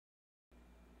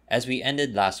As we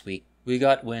ended last week, we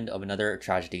got wind of another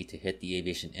tragedy to hit the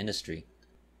aviation industry.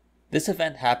 This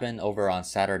event happened over on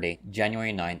Saturday,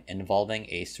 January 9, involving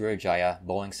a Swirijaya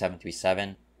Boeing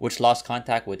 737, which lost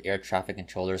contact with air traffic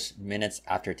controllers minutes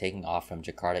after taking off from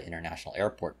Jakarta International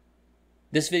Airport.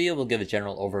 This video will give a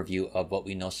general overview of what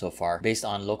we know so far based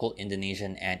on local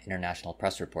Indonesian and international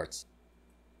press reports.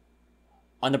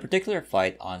 On the particular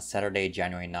flight on Saturday,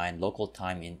 January 9 local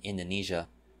time in Indonesia,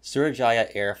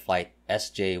 Swirijaya Air Flight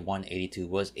SJ182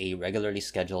 was a regularly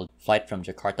scheduled flight from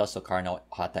Jakarta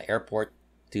Soekarno-Hatta Airport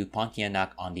to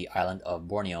Pontianak on the island of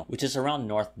Borneo, which is around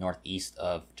northeast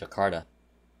of Jakarta.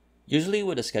 Usually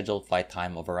with a scheduled flight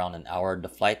time of around an hour, the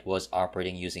flight was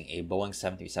operating using a Boeing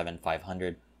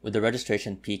 737-500 with the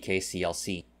registration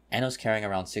PKCLC, and was carrying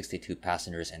around 62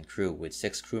 passengers and crew with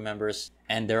 6 crew members,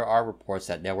 and there are reports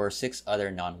that there were 6 other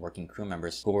non-working crew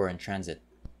members who were in transit.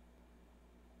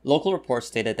 Local reports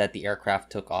stated that the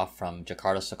aircraft took off from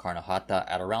Jakarta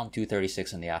Soekarno-Hatta at around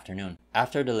 2:36 in the afternoon,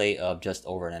 after a delay of just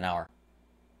over an hour.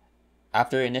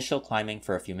 After initial climbing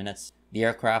for a few minutes, the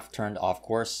aircraft turned off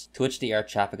course, to which the air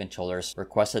traffic controllers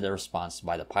requested a response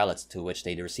by the pilots, to which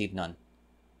they received none.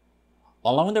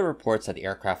 Along with the reports that the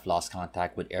aircraft lost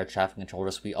contact with air traffic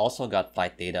controllers, we also got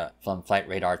flight data from Flight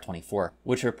Radar 24,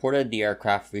 which reported the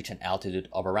aircraft reached an altitude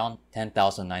of around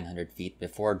 10,900 feet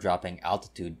before dropping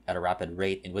altitude at a rapid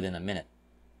rate within a minute.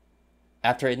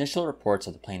 After initial reports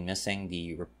of the plane missing,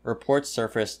 the reports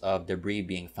surfaced of debris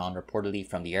being found reportedly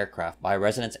from the aircraft by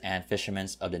residents and fishermen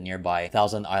of the nearby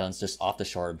Thousand Islands just off the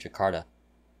shore of Jakarta.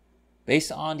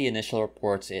 Based on the initial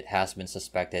reports, it has been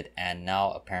suspected and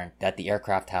now apparent that the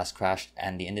aircraft has crashed,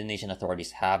 and the Indonesian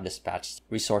authorities have dispatched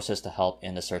resources to help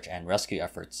in the search and rescue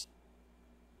efforts.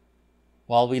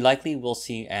 While we likely will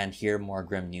see and hear more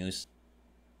grim news,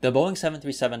 the Boeing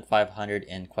 737-500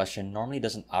 in question normally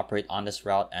doesn't operate on this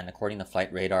route, and according to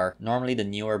Flight Radar, normally the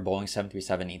newer Boeing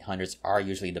 737-800s are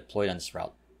usually deployed on this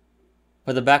route.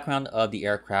 For the background of the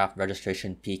aircraft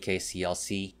registration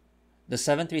PKCLC, the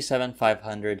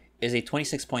 737-500 is a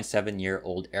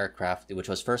 26.7-year-old aircraft which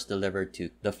was first delivered to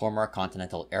the former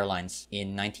Continental Airlines in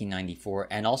 1994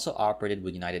 and also operated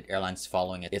with United Airlines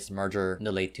following its merger in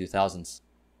the late 2000s.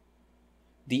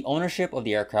 The ownership of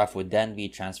the aircraft would then be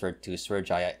transferred to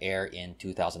Swirijaya Air in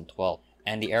 2012,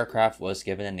 and the aircraft was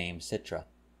given the name Citra.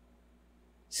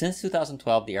 Since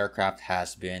 2012, the aircraft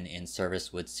has been in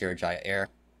service with Sriwijaya Air,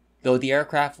 though the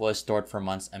aircraft was stored for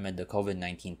months amid the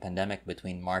COVID-19 pandemic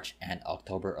between March and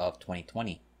October of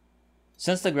 2020.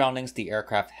 Since the groundings, the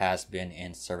aircraft has been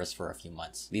in service for a few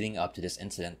months, leading up to this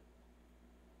incident.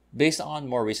 Based on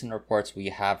more recent reports, we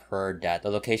have heard that the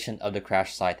location of the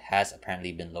crash site has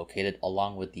apparently been located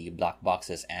along with the black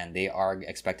boxes, and they are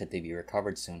expected to be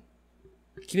recovered soon.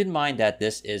 Keep in mind that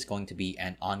this is going to be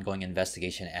an ongoing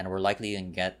investigation, and we're likely to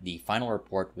get the final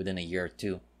report within a year or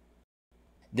two.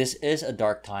 This is a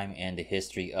dark time in the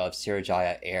history of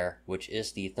Sriwijaya Air, which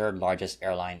is the third largest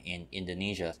airline in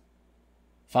Indonesia.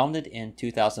 Founded in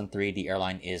 2003, the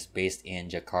airline is based in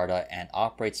Jakarta and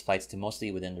operates flights to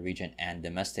mostly within the region and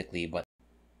domestically, but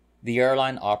the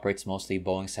airline operates mostly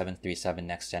Boeing 737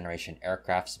 next generation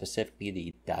aircraft, specifically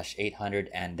the -800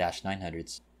 and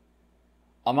 -900s.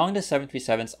 Among the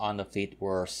 737s on the fleet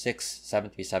were 6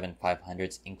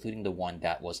 737-500s, including the one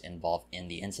that was involved in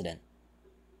the incident.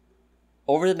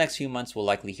 Over the next few months, we'll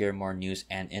likely hear more news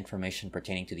and information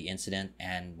pertaining to the incident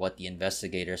and what the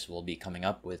investigators will be coming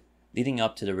up with, leading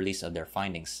up to the release of their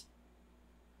findings.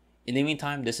 In the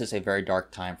meantime, this is a very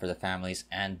dark time for the families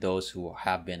and those who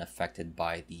have been affected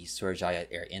by the Swirijaya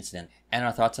Air incident, and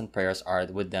our thoughts and prayers are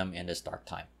with them in this dark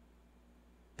time.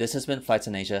 This has been Flights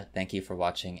in Asia. Thank you for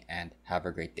watching and have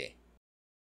a great day.